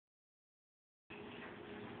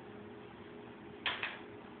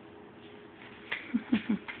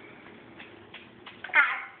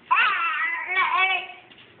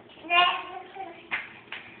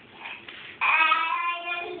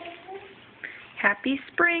Happy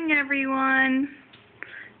spring, everyone.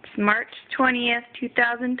 It's March 20th,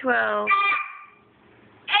 2012.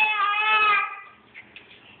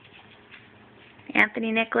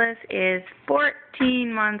 Anthony Nicholas is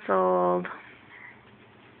 14 months old.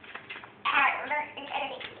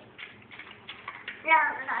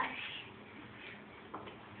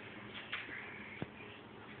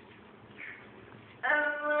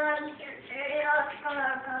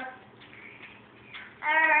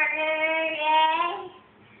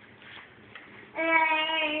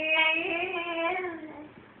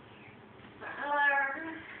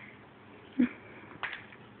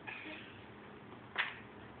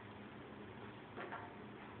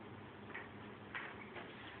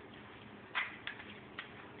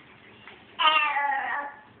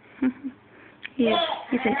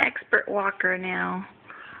 He's an expert walker now.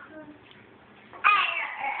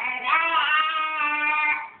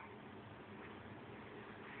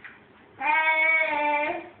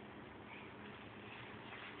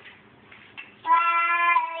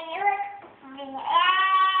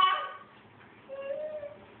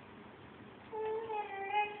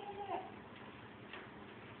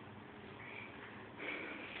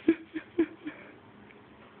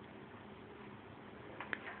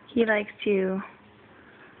 He likes to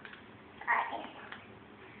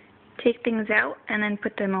take things out and then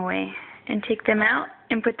put them away, and take them out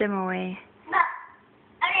and put them away.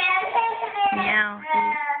 Now he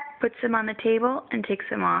puts them on the table and takes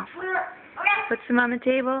them off. Puts them on the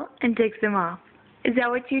table and takes them off. Is that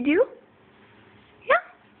what you do? Yeah.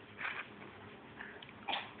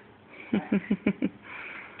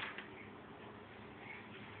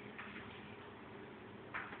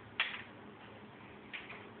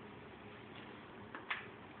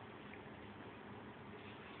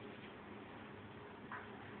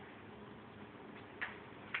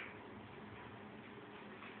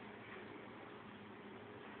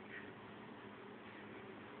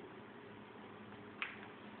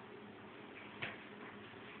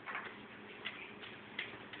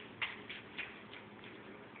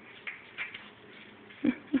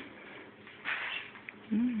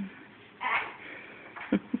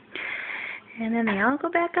 And then they all go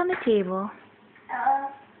back on the table.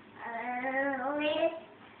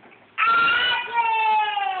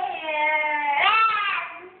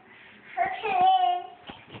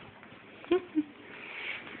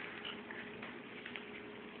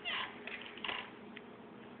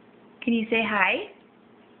 Can you say hi?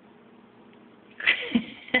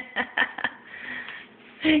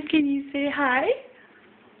 Can you say hi?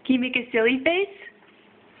 Can you make a silly face?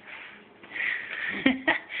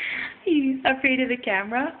 He's afraid of the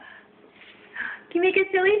camera. Can you make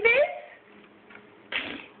a silly face?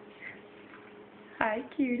 Hi,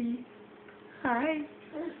 cutie. Hi.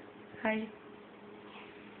 Hi.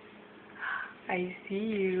 I see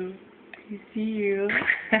you. I see you.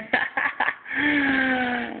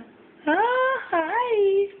 Oh,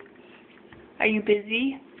 hi. Are you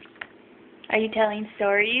busy? Are you telling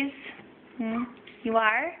stories? You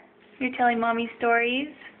are? You're telling Mommy stories?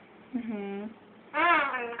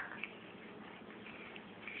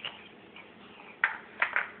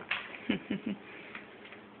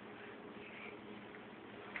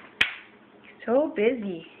 So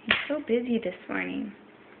busy. He's so busy this morning.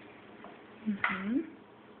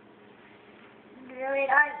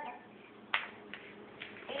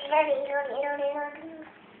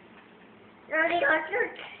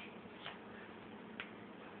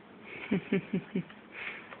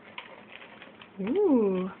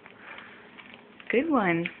 Ooh. Good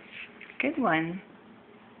one. Good one.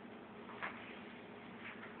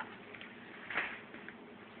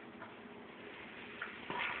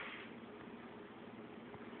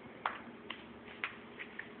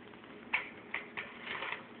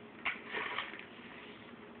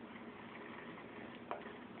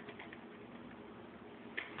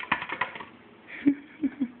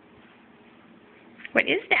 What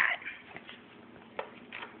is that?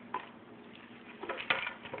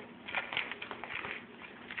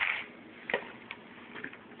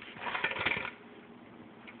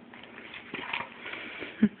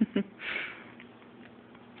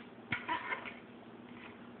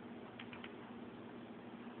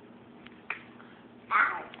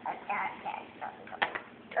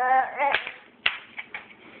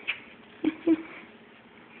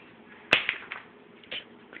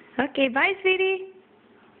 Okay, bye, sweetie.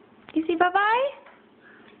 You say bye-bye?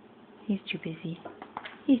 He's too busy.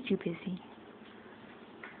 He's too busy.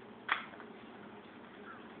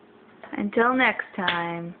 Until next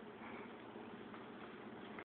time.